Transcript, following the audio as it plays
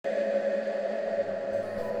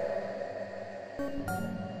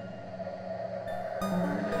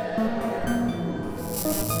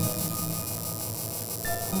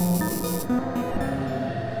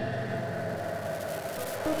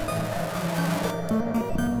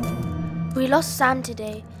We lost Sam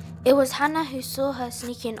today. It was Hannah who saw her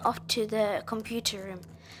sneaking off to the computer room.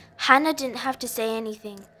 Hannah didn't have to say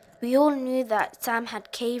anything. We all knew that Sam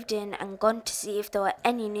had caved in and gone to see if there were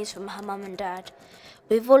any news from her mum and dad.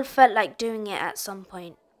 We've all felt like doing it at some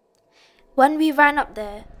point. When we ran up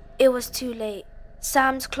there, it was too late.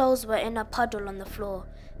 Sam's clothes were in a puddle on the floor,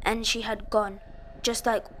 and she had gone, just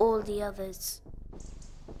like all the others.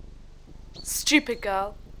 Stupid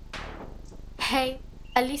girl. Hey,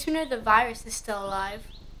 at least we know the virus is still alive.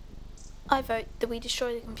 I vote that we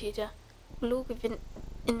destroy the computer. We'll all give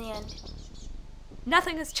in the end.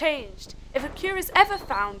 Nothing has changed. If a cure is ever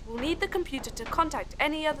found, we'll need the computer to contact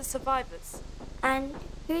any other survivors. And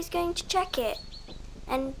who's going to check it?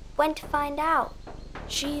 And when to find out?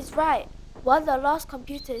 She's right. While the last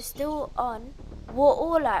computer is still on, we're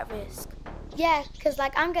all at risk. Yeah, because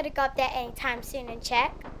I'm going to go up there anytime soon and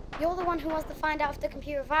check. You're the one who wants to find out if the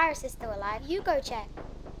computer virus is still alive. You go check.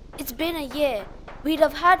 It's been a year. We'd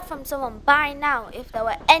have heard from someone by now if there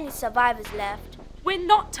were any survivors left. We're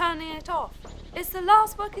not turning it off. It's the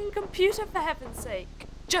last working computer, for heaven's sake.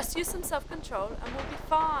 Just use some self-control and we'll be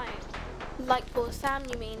fine. Like poor Sam,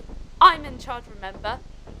 you mean? I'm in charge, remember?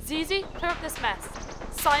 Zizi, clear up this mess.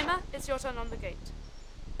 Sima, it's your turn on the gate.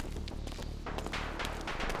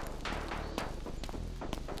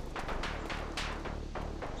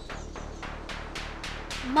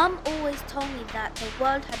 Mum always told me that the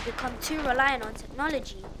world had become too reliant on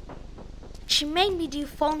technology. She made me do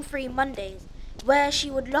phone-free Mondays, where she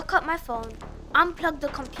would lock up my phone, unplug the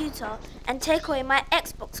computer, and take away my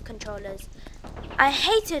Xbox controllers. I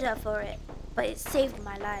hated her for it, but it saved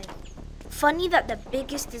my life. Funny that the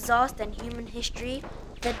biggest disaster in human history,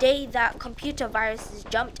 the day that computer viruses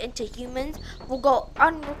jumped into humans, will go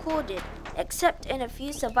unrecorded, except in a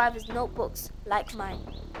few survivors' notebooks like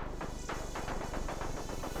mine.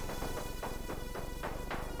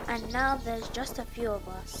 And now there's just a few of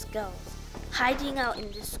us, girls, hiding out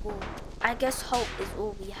in this school. I guess hope is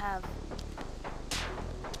all we have.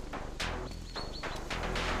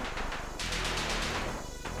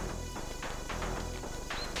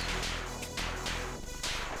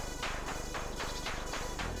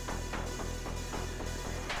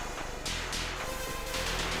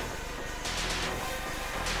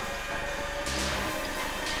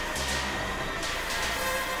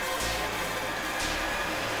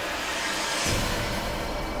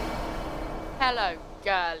 Hello,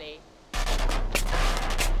 girlie.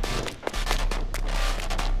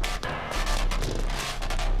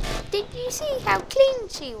 Did you see how clean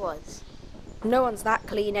she was? No one's that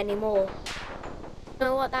clean anymore.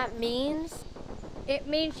 Know what that means? It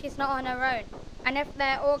means she's not on her own. And if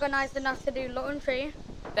they're organised enough to do laundry...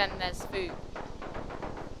 Then there's food.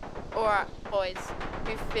 Alright, boys.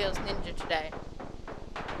 Who feels ninja today?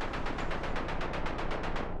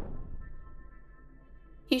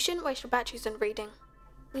 You shouldn't waste your batteries on reading.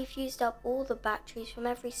 We've used up all the batteries from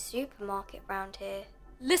every supermarket round here.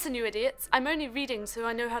 Listen, you idiots. I'm only reading so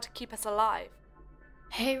I know how to keep us alive.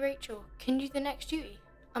 Hey Rachel, can you do the next duty?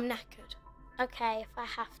 I'm knackered. Okay, if I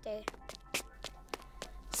have to.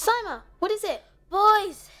 Sima, what is it?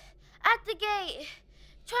 Boys, at the gate,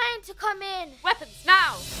 trying to come in. Weapons,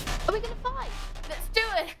 now! Are we gonna fight? Let's do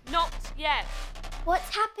it! Not yet.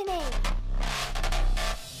 What's happening?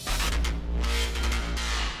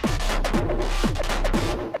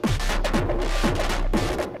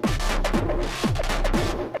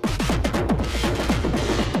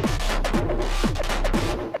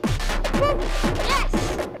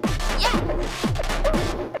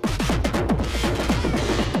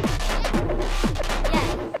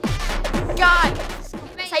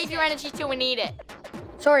 Save your energy till we need it.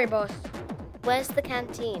 Sorry, boss. Where's the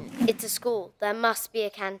canteen? It's a school. There must be a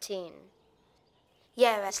canteen.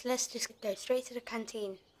 Yeah, let's just go straight to the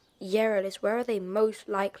canteen. Yeah, Alice, where are they most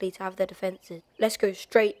likely to have their defences? Let's go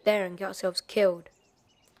straight there and get ourselves killed.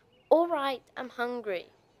 All right, I'm hungry.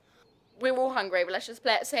 We're all hungry, but let's just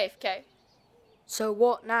play it safe, okay? So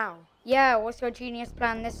what now? Yeah, what's your genius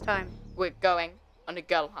plan this time? We're going on a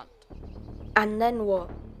girl hunt. And then what?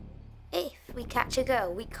 If we catch a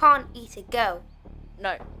girl, we can't eat a girl.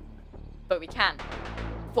 No, but we can.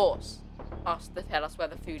 Force us to tell us where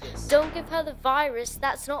the food is. Don't give her the virus,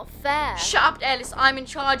 that's not fair. Shut up, Ellis, I'm in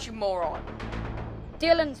charge, you moron.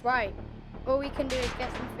 Dylan's right. All we can do is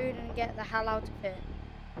get some food and get the hell out of here.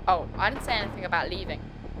 Oh, I didn't say anything about leaving.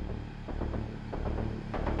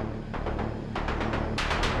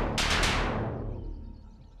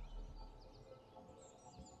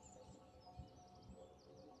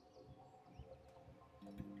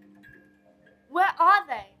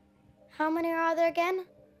 How many are there again?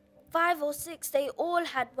 5 or 6, they all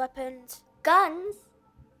had weapons. Guns?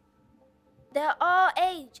 They're our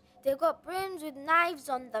age. They've got brooms with knives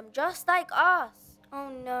on them, just like us.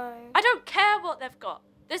 Oh no. I don't care what they've got.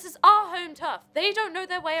 This is our home turf. They don't know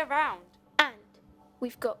their way around. And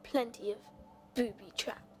we've got plenty of booby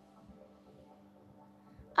traps.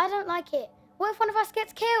 I don't like it. What if one of us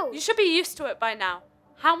gets killed? You should be used to it by now.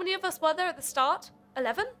 How many of us were there at the start?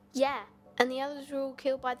 11? Yeah, and the others were all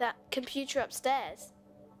killed by that computer upstairs.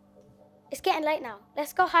 It's getting late now.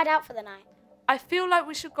 Let's go hide out for the night. I feel like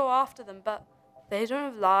we should go after them, but they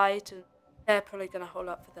don't have light and they're probably going to hold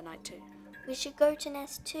up for the night too. We should go to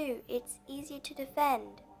Nest 2. It's easier to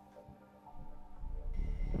defend.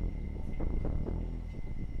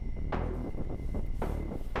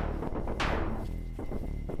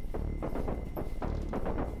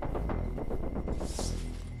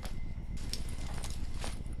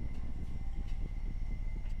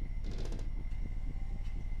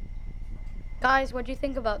 Guys, what do you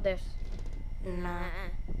think about this? Nah.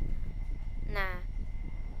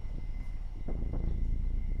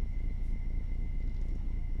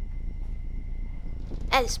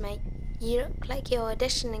 Alice, mate, you look like you're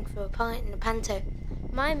auditioning for a part in a panto.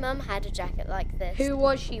 My mum had a jacket like this. Who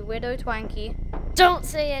was she, Widow Twanky? Don't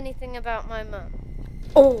say anything about my mum.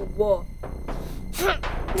 Oh, what?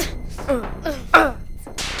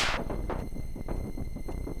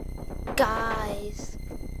 Guys.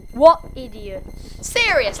 What idiots?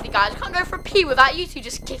 Seriously, guys, I can't go for a pee without you two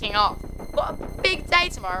just kicking off. Got a big day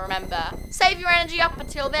tomorrow, remember? Save your energy up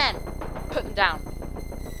until then. Put them down.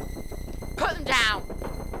 Put them down.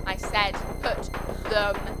 I said put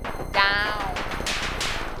them down.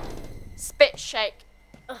 Spit shake.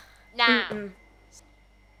 Now.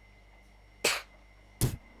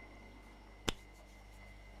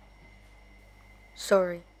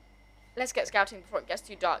 Sorry. Let's get scouting before it gets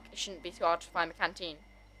too dark. It shouldn't be too hard to find the canteen.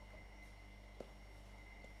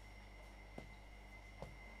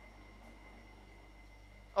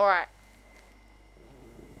 Alright.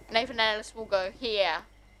 Nathan and Ellis will go here.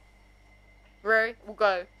 Rory will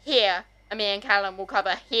go here. And me and Callum will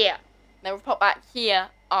cover here. Then we'll pop back here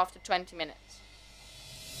after 20 minutes.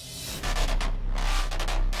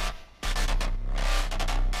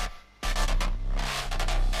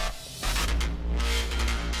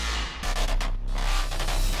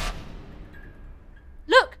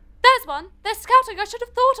 Look! There's one! They're scouting! I should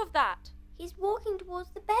have thought of that! He's walking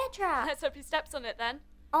towards the bear trap. Let's hope he steps on it then.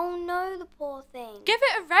 Oh no, the poor thing. Give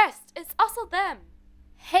it a rest! It's us or them!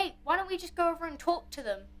 Hey, why don't we just go over and talk to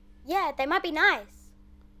them? Yeah, they might be nice.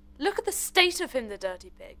 Look at the state of him, the dirty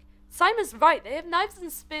pig. Simon's right, they have knives and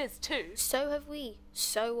spears too. So have we.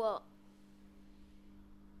 So what?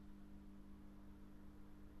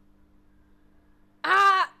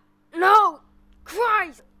 Ah! No!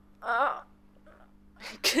 Christ!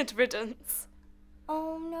 Good riddance.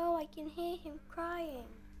 Oh no, I can hear him crying.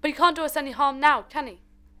 But he can't do us any harm now, can he?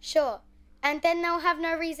 Sure. And then they'll have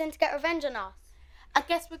no reason to get revenge on us. I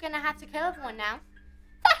guess we're gonna have to kill everyone now.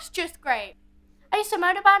 That's just great. I used to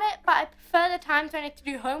moan about it, but I prefer the times when I have to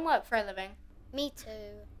do homework for a living. Me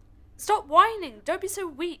too. Stop whining, don't be so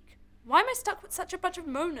weak. Why am I stuck with such a bunch of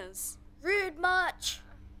moaners? Rude much.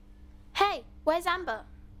 Hey, where's Amber?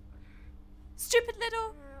 Stupid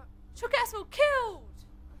little... She'll get us all killed!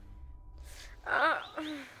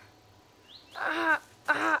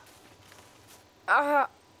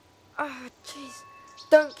 Jeez.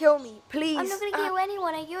 Don't kill me, please. I'm not gonna kill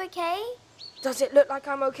anyone. Are you okay? Does it look like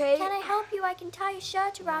I'm okay? Can I help you? I can tie your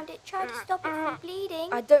shirt around it. Try to stop it from bleeding.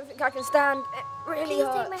 I don't think I can stand. It really Please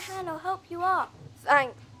hurts. take my hand. I'll help you up.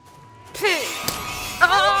 Thanks. Oh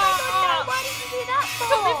my God, no! Why did you do that for?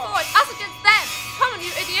 Put me forward, us against them! Come on,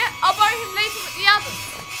 you idiot! I'll borrow him later with the others!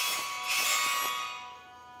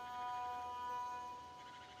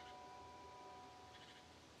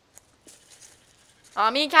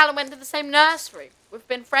 Me and Callum went to the same nursery. We've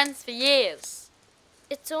been friends for years.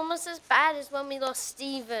 It's almost as bad as when we lost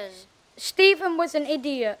Stephen. Stephen was an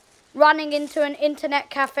idiot, running into an internet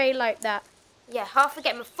cafe like that. Yeah, half a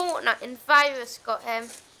game of Fortnite and virus got him.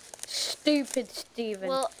 Stupid Stephen.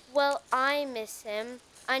 Well, I miss him.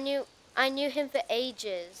 I knew him for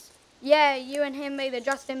ages. Yeah, you and him made the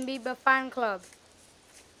Justin Bieber fan club.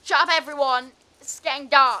 Shut up, everyone. It's getting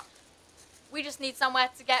dark. We just need somewhere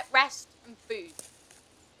to get rest and food.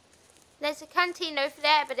 There's a canteen over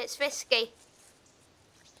there, but it's risky.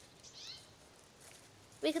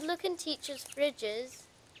 We could look in teachers' fridges.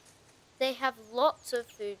 They have lots of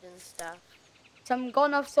food and stuff. Some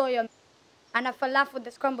gone-off soya and a falafel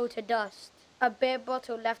that's crumbled to dust. A beer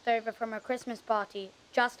bottle left over from a Christmas party.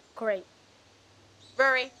 Just great.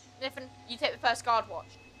 Rory, Niffen, you take the first guard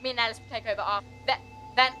watch. Me and Alice will take over after.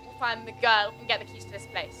 Then we'll find the girl and get the keys to this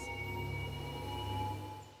place.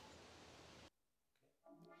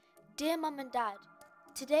 Dear Mum and Dad,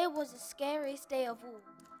 today was the scariest day of all.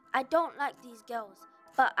 I don't like these girls,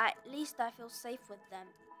 but at least I feel safe with them.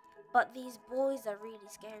 But these boys are really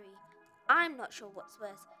scary. I'm not sure what's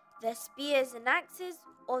worse, their spears and axes,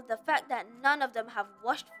 or the fact that none of them have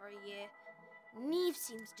washed for a year. Neve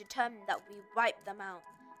seems determined that we wipe them out.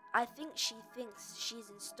 I think she thinks she's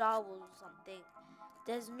in Star Wars or something.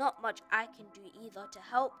 There's not much I can do either to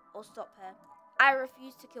help or stop her. I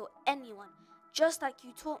refuse to kill anyone, just like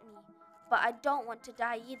you taught me, but I don't want to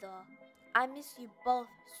die either. I miss you both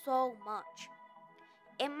so much.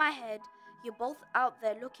 In my head, you're both out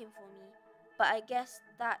there looking for me, but I guess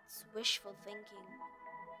that's wishful thinking.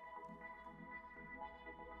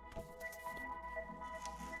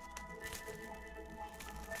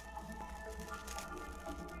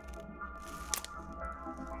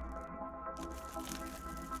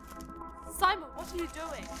 Simon, what are you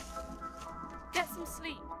doing? Get some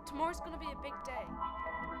sleep. Tomorrow's gonna be a big day.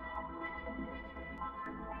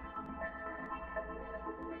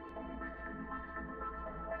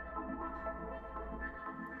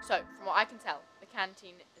 So, from what I can tell, the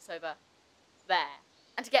canteen is over there.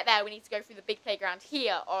 And to get there, we need to go through the big playground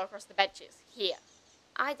here or across the benches here.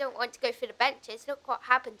 I don't want to go through the benches. Look what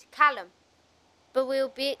happened to Callum. But we'll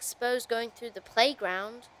be exposed going through the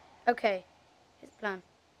playground. Okay, here's the plan.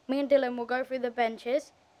 Me and Dylan will go through the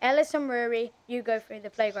benches. Ellis and Rory, you go through the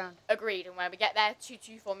playground. Agreed, and when we get there,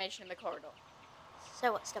 2-2 formation in the corridor.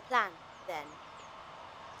 So what's the plan, then?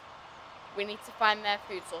 We need to find their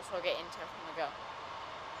food source or get intel from the girl.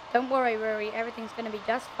 Don't worry, Rory, everything's going to be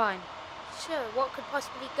just fine. Sure, what could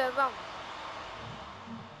possibly go wrong?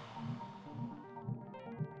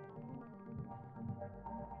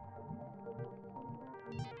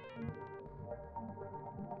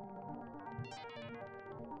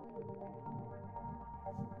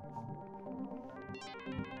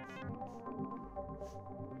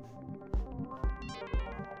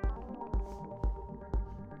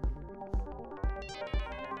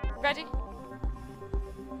 Ready?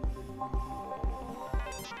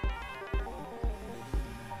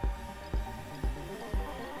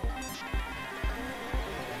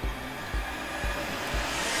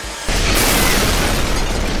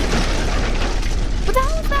 What the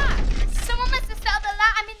hell was that? Someone must have set up the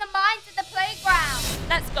lamp in the mines at the playground.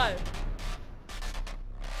 Let's go.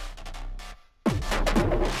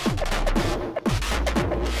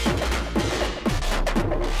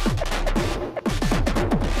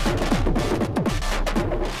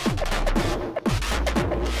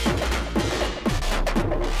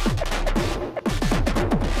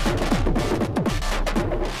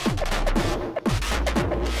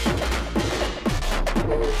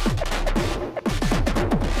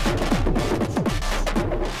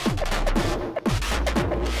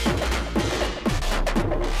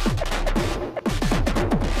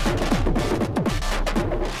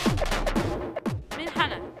 Me and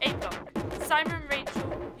Hannah, A block. Simon and Rachel,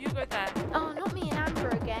 you go there. Oh, not me and Amber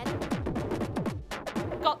again.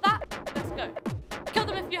 Got that? Let's go. Kill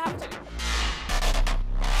them if you have to.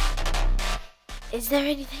 Is there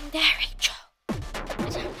anything there, Rachel? I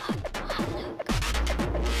don't know. I'll have a look.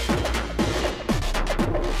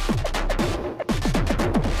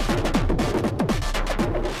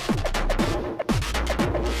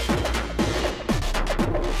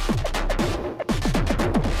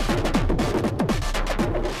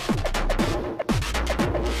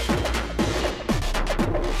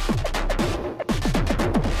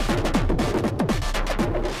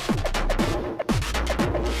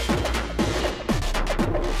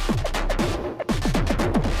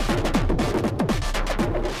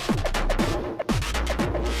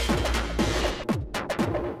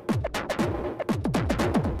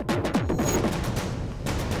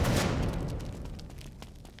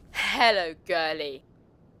 Hello, girlie.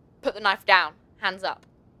 Put the knife down. Hands up.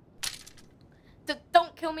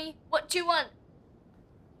 Don't kill me. What do you want?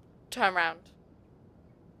 Turn round.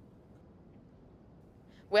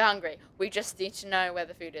 We're hungry. We just need to know where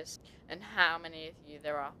the food is and how many of you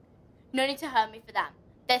there are. No need to hurt me for that.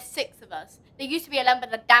 There's 6 of us. There used to be 11,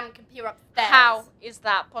 but the damn computer upstairs. How is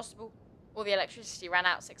that possible? All the electricity ran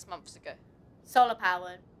out 6 months ago. Solar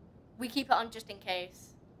powered. We keep it on just in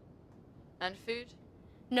case. And food?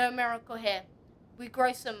 No miracle here. We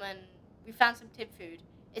grow some and we found some tib food.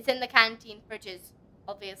 It's in the canteen fridges,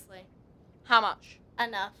 obviously. How much?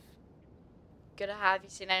 Enough. Good. Have you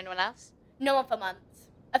seen anyone else? No one for months.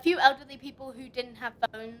 A few elderly people who didn't have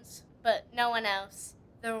phones, but no one else.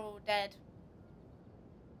 They're all dead.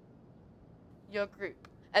 Your group.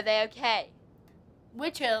 Are they okay?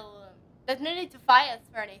 We're chill. There's no need to fight us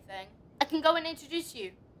for anything. I can go and introduce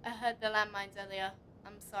you. I heard the landmines earlier.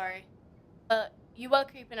 I'm sorry. But you were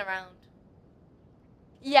creeping around.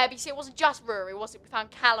 Yeah, but you see, it wasn't just Rory, was it? We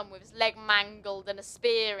found Callum with his leg mangled and a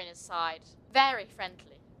spear in his side. Very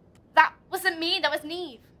friendly. That wasn't me, that was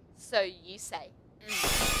Neve. So you say.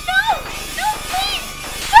 No! No, please!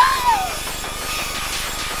 No!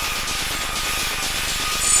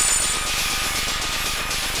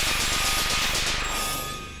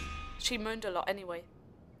 She moaned a lot anyway.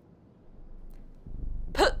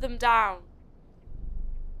 Put them down.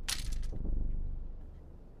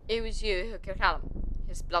 It was you who killed Callum.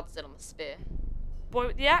 His blood's still on the spear. Boy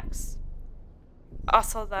with the axe?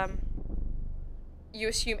 Us or them? You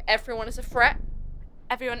assume everyone is a threat?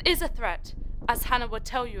 Everyone is a threat, as Hannah would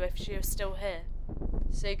tell you if she was still here.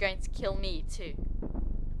 So you're going to kill me too?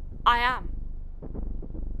 I am.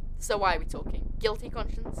 So why are we talking? Guilty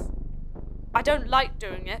conscience? I don't like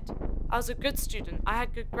doing it. I was a good student. I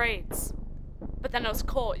had good grades. But then I was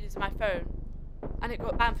caught using my phone, and it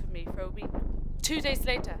got banned for me for a week. 2 days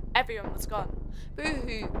later, everyone was gone.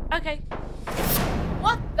 Boo-hoo. Okay.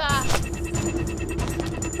 What the?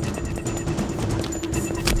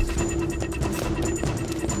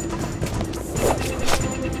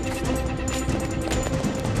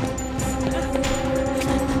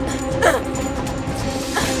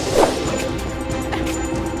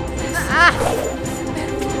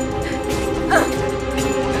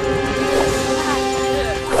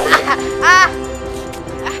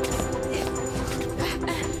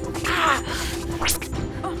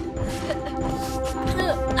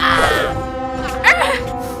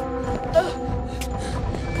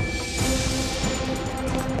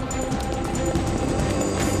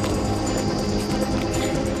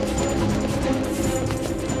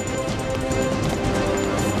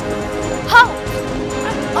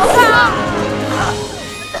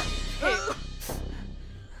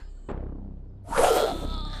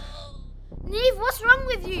 Neve, what's wrong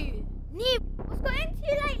with you? Neve, what's got into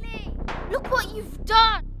you lately? Look what you've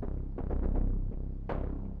done.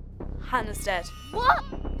 Hannah's dead. What?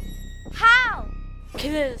 How?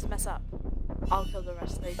 Kill this mess up. I'll kill the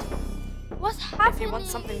rest later. What's happening? If you want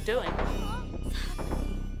something doing.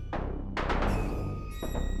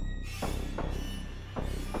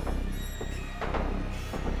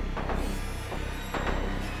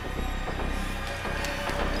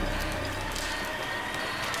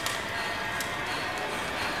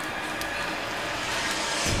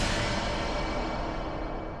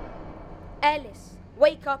 Ellis,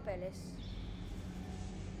 wake up, Ellis.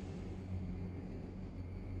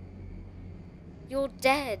 You're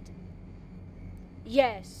dead.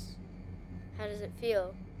 Yes, How does it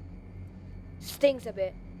feel? stings a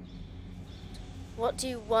bit. What do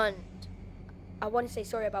you want? I want to say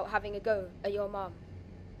sorry about having a go at your mum,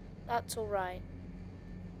 That's all right.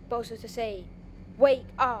 but also to say, wake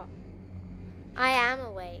up. I am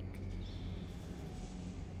awake.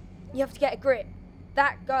 You have to get a grip.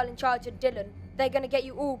 That girl in charge of Dylan, they're gonna get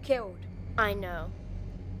you all killed. I know.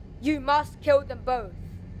 You must kill them both.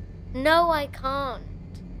 No, I can't.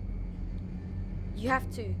 You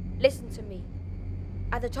have to. Listen to me.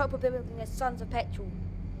 At the top of the building there's tons of petrol.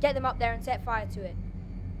 Get them up there and set fire to it.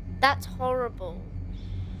 That's horrible.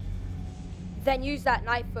 Then use that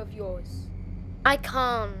knife of yours. I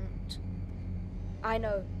can't. I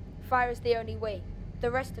know. Fire is the only way.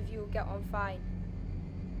 The rest of you will get on fine.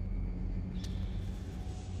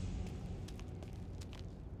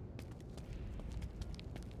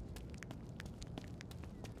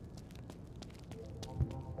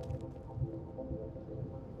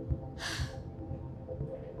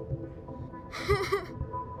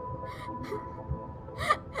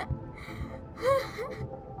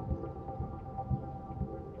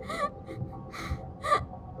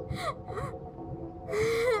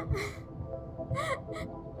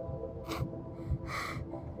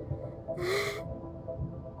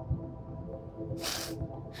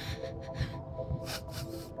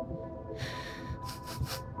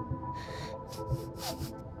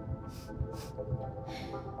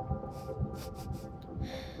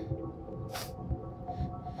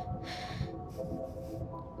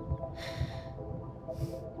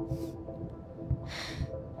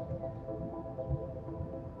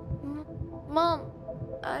 Mom,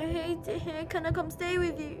 I hate it here. Can I come stay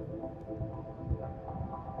with you?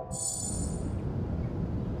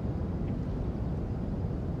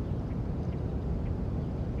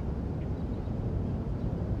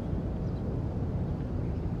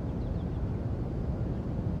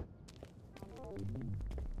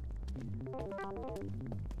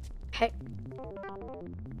 Hey.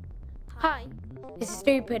 Hi. It's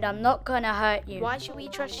stupid, I'm not gonna hurt you. Why should we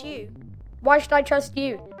trust you? Why should I trust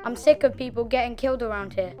you? I'm sick of people getting killed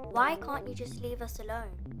around here. Why can't you just leave us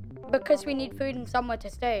alone? Because we need food and somewhere to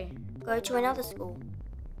stay. Go to another school.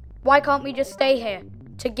 Why can't we just stay here,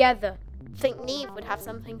 together? Think Neve would have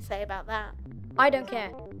something to say about that. I don't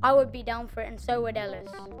care. I would be down for it and so would Ellis.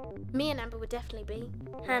 Me and Amber would definitely be.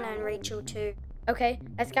 Hannah and Rachel too. Okay,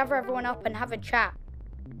 let's gather everyone up and have a chat.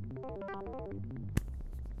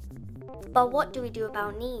 But what do we do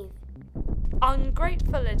about Neve?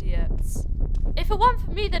 Ungrateful idiots. If it weren't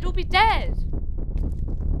for me, they'd all be dead.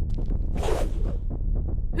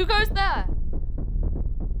 Who goes there?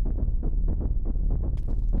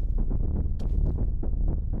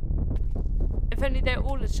 If only they're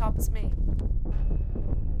all as sharp as me.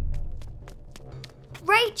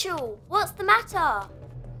 Rachel, what's the matter?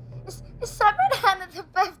 Simon and Hannah are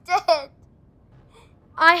both dead.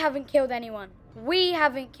 I haven't killed anyone. We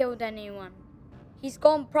haven't killed anyone. He's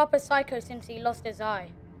gone proper psycho since he lost his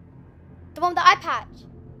eye. The one with the eye patch.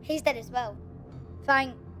 He's dead as well.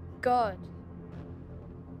 Thank God.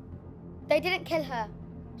 They didn't kill her.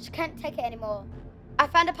 She can't take it anymore. I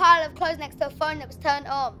found a pile of clothes next to a phone that was turned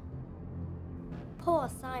on. Poor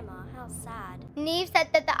Sima, how sad. Neve said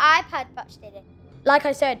that the iPad patch did it. Like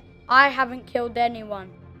I said, I haven't killed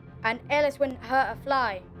anyone. And Ellis wouldn't hurt a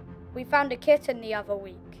fly. We found a kitten the other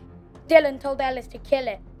week. Dylan told Ellis to kill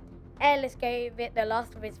it. Ellis gave it the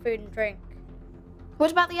last of his food and drink.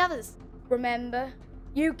 What about the others? Remember?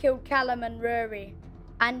 You killed Callum and Rory.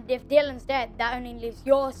 And if Dylan's dead, that only leaves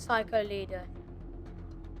your psycho leader.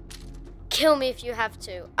 Kill me if you have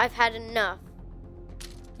to. I've had enough.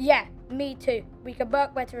 Yeah, me too. We could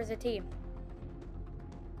work better as a team.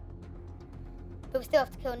 But we still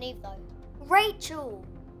have to kill Neve though. Rachel!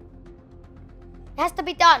 It has to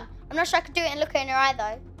be done. I'm not sure I could do it and look her in her eye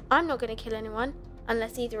though. I'm not going to kill anyone,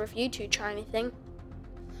 unless either of you two try anything.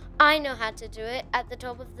 I know how to do it. At the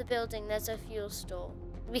top of the building, there's a fuel store.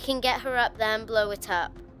 We can get her up there and blow it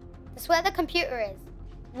up. That's where the computer is.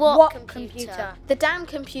 What computer? The damn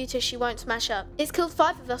computer she won't smash up. It's killed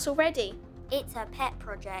 5 of us already. It's a pet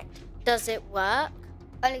project. Does it work?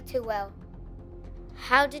 Only too well.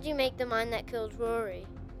 How did you make the mine that killed Rory?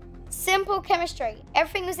 Simple chemistry.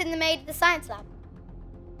 Everything was in the made of the science lab.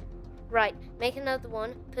 Right, make another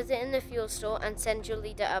one, put it in the fuel store, and send your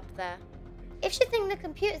leader up there. If you think the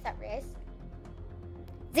computer's at risk,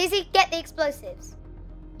 Zizi, get the explosives.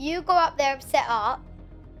 You go up there and set up.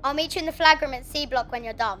 I'll meet you in the flag room at C block when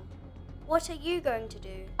you're done. What are you going to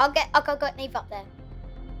do? I'll go get Neve up there.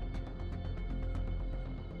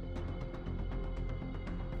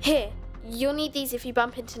 Here, you'll need these if you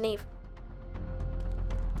bump into Neve.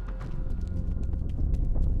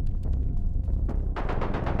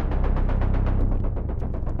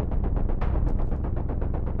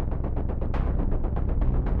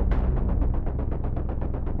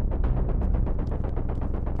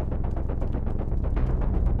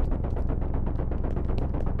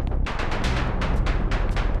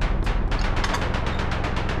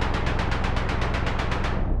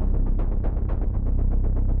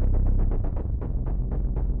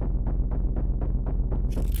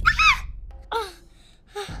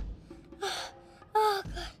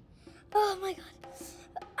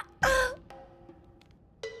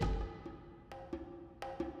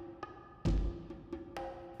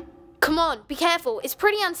 Come on, be careful. It's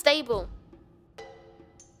pretty unstable.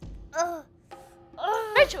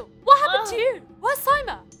 Rachel, what happened to you? Where's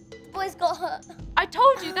Sima? The boys got hurt. I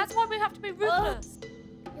told you, that's why we have to be ruthless.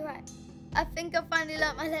 You're right. I think I finally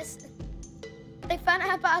learnt my lesson. They found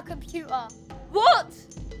out about our computer. What?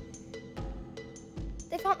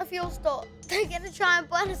 They found the fuel store. They're gonna try and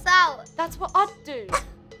burn us out. That's what I'd do.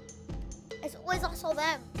 It's always us or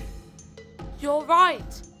them. You're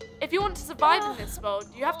right. If you want to survive in this world,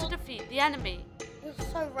 you have to defeat the enemy. You're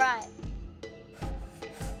so right.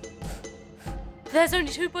 There's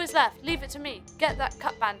only 2 boys left. Leave it to me. Get that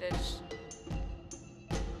cut bandage.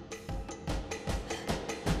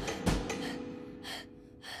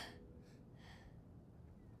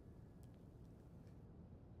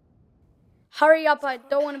 Hurry up, I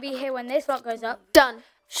don't want to be here when this lot goes up. Done.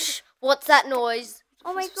 Shh, what's that noise?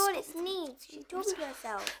 Oh my god, it's Neve. She's talking to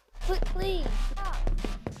herself. Quickly.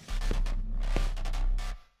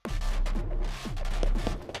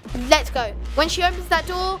 Let's go. When she opens that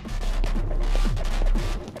door...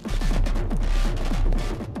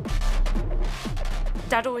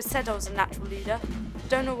 Dad always said I was a natural leader.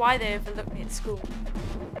 Don't know why they overlooked me at school.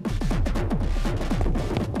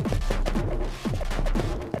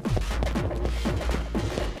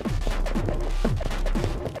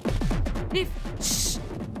 Neve, shh!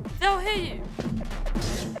 They'll hear you.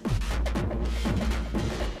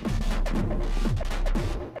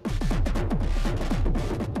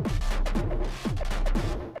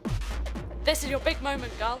 This is your big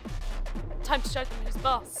moment, girl. Time to show them who's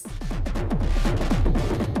boss.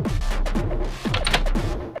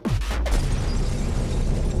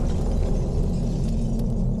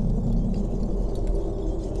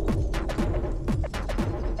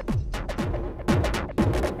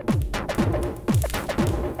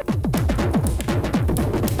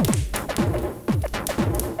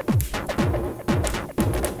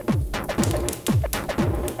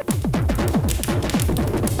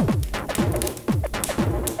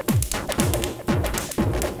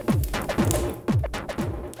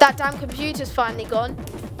 That damn computer's finally gone.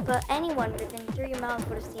 But anyone within 3 miles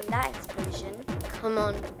would have seen that explosion. Come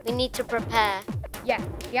on, we need to prepare. Yeah,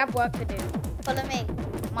 we have work to do. Follow me.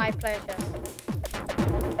 My pleasure.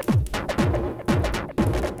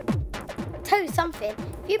 Tell you something,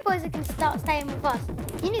 if you boys are going to start staying with us,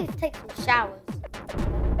 you need to take some showers.